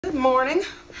morning.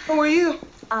 Who are you?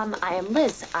 I am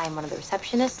Liz. I'm one of the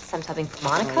receptionists. I'm subbing for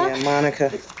Monica. Oh, yeah,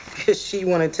 Monica. She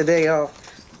wanted today off.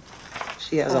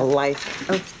 She has a life.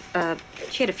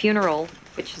 She had a funeral,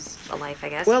 which is a life, I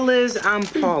guess. Well, Liz, I'm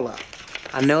Paula.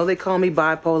 I know they call me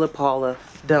bipolar Paula.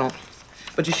 Don't.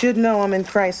 But you should know I'm in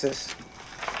crisis.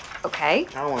 Okay.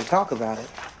 I don't want to talk about it.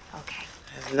 Okay.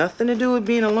 It has nothing to do with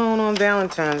being alone on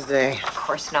Valentine's Day. Of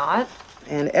course not.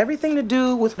 And everything to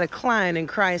do with a client in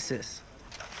crisis.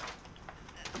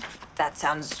 That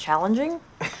sounds challenging.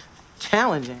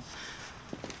 Challenging.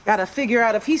 Gotta figure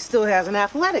out if he still has an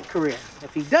athletic career.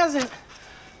 If he doesn't,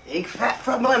 big fat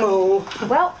problemo.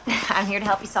 Well, I'm here to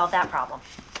help you solve that problem.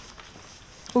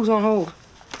 Who's on hold?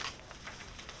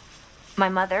 My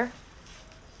mother.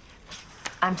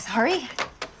 I'm sorry.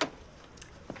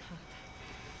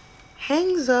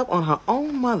 Hangs up on her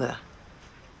own mother.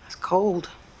 That's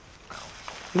cold.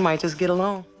 You might just get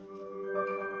along.